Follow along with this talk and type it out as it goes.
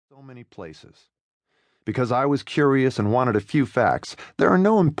so many places. Because I was curious and wanted a few facts, there are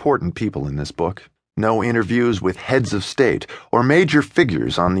no important people in this book, no interviews with heads of state or major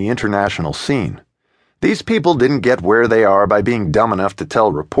figures on the international scene. These people didn't get where they are by being dumb enough to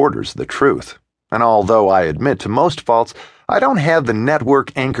tell reporters the truth. And although I admit to most faults, I don't have the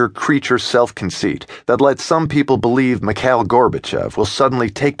network anchor creature self-conceit that lets some people believe Mikhail Gorbachev will suddenly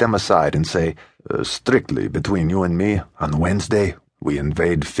take them aside and say, strictly between you and me, on Wednesday, we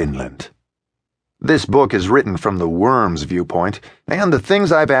invade Finland. This book is written from the worm's viewpoint, and the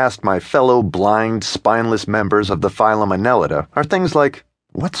things I've asked my fellow blind, spineless members of the phylum Annelida are things like,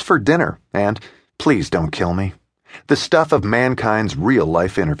 what's for dinner? And please don't kill me. The stuff of mankind's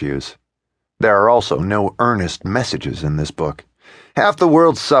real-life interviews. There are also no earnest messages in this book. Half the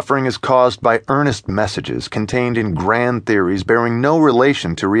world's suffering is caused by earnest messages contained in grand theories bearing no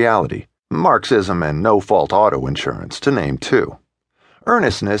relation to reality. Marxism and no-fault auto insurance, to name two.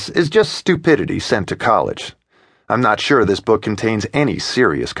 Earnestness is just stupidity sent to college. I'm not sure this book contains any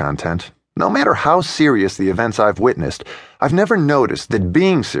serious content. No matter how serious the events I've witnessed, I've never noticed that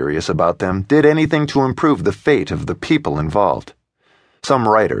being serious about them did anything to improve the fate of the people involved. Some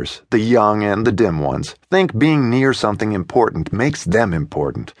writers, the young and the dim ones, think being near something important makes them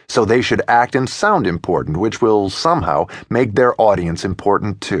important, so they should act and sound important, which will somehow make their audience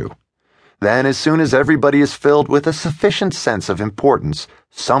important too. Then, as soon as everybody is filled with a sufficient sense of importance,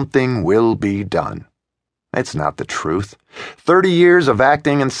 something will be done. It's not the truth. 30 years of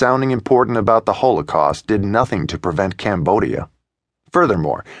acting and sounding important about the Holocaust did nothing to prevent Cambodia.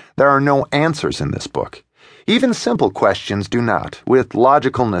 Furthermore, there are no answers in this book. Even simple questions do not, with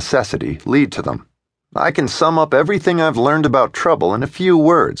logical necessity, lead to them. I can sum up everything I've learned about trouble in a few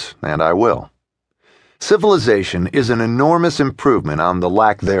words, and I will. Civilization is an enormous improvement on the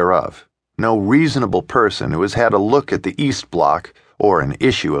lack thereof. No reasonable person who has had a look at the East Bloc, or an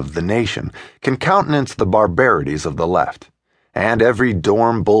issue of The Nation, can countenance the barbarities of the left. And every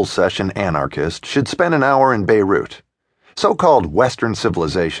dorm bull session anarchist should spend an hour in Beirut. So-called Western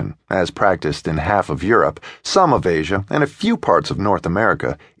civilization, as practiced in half of Europe, some of Asia, and a few parts of North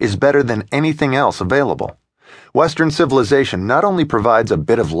America, is better than anything else available. Western civilization not only provides a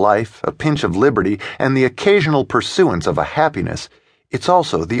bit of life, a pinch of liberty, and the occasional pursuance of a happiness, it's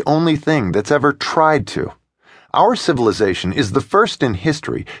also the only thing that's ever tried to. Our civilization is the first in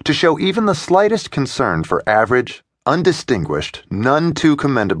history to show even the slightest concern for average, undistinguished, none too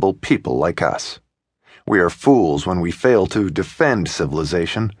commendable people like us. We are fools when we fail to defend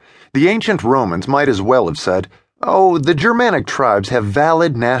civilization. The ancient Romans might as well have said, "Oh, the Germanic tribes have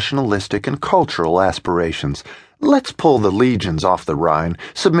valid nationalistic and cultural aspirations. Let's pull the legions off the Rhine,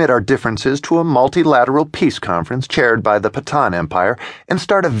 submit our differences to a multilateral peace conference chaired by the Pathan Empire, and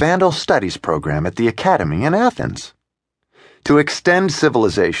start a Vandal Studies program at the Academy in Athens." To extend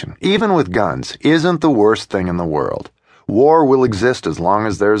civilization, even with guns, isn't the worst thing in the world. War will exist as long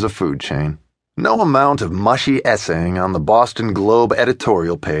as there's a food chain. No amount of mushy essaying on the Boston Globe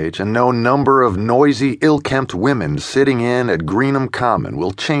editorial page and no number of noisy, ill-kempt women sitting in at Greenham Common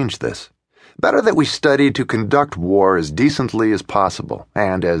will change this. Better that we study to conduct war as decently as possible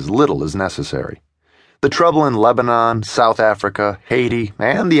and as little as necessary. The trouble in Lebanon, South Africa, Haiti,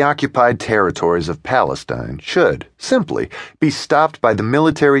 and the occupied territories of Palestine should, simply, be stopped by the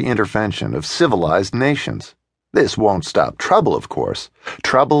military intervention of civilized nations. This won't stop trouble, of course.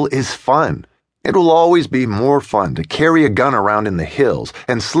 Trouble is fun. It will always be more fun to carry a gun around in the hills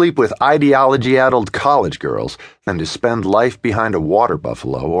and sleep with ideology-addled college girls than to spend life behind a water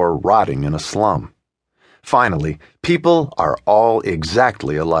buffalo or rotting in a slum. Finally, people are all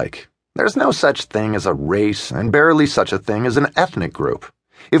exactly alike. There's no such thing as a race and barely such a thing as an ethnic group.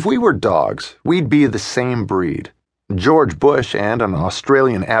 If we were dogs, we'd be the same breed. George Bush and an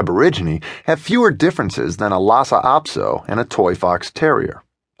Australian Aborigine have fewer differences than a Lhasa Apso and a toy fox terrier.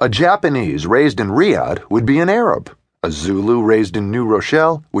 A Japanese raised in Riyadh would be an Arab. A Zulu raised in New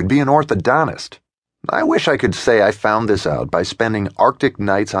Rochelle would be an orthodontist. I wish I could say I found this out by spending Arctic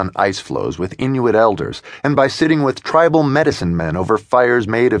nights on ice floes with Inuit elders and by sitting with tribal medicine men over fires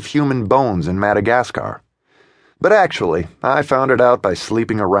made of human bones in Madagascar. But actually, I found it out by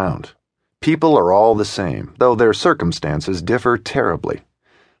sleeping around. People are all the same, though their circumstances differ terribly.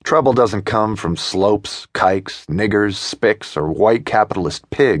 Trouble doesn't come from slopes, kikes, niggers, spics, or white capitalist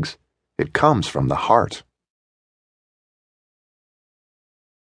pigs. It comes from the heart.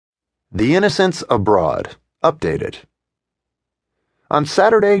 The Innocents Abroad, updated. On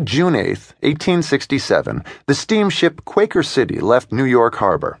Saturday, June 8, 1867, the steamship Quaker City left New York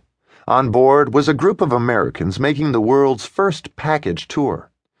Harbor. On board was a group of Americans making the world's first package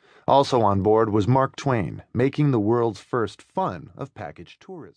tour. Also on board was Mark Twain, making the world's first fun of package tourism.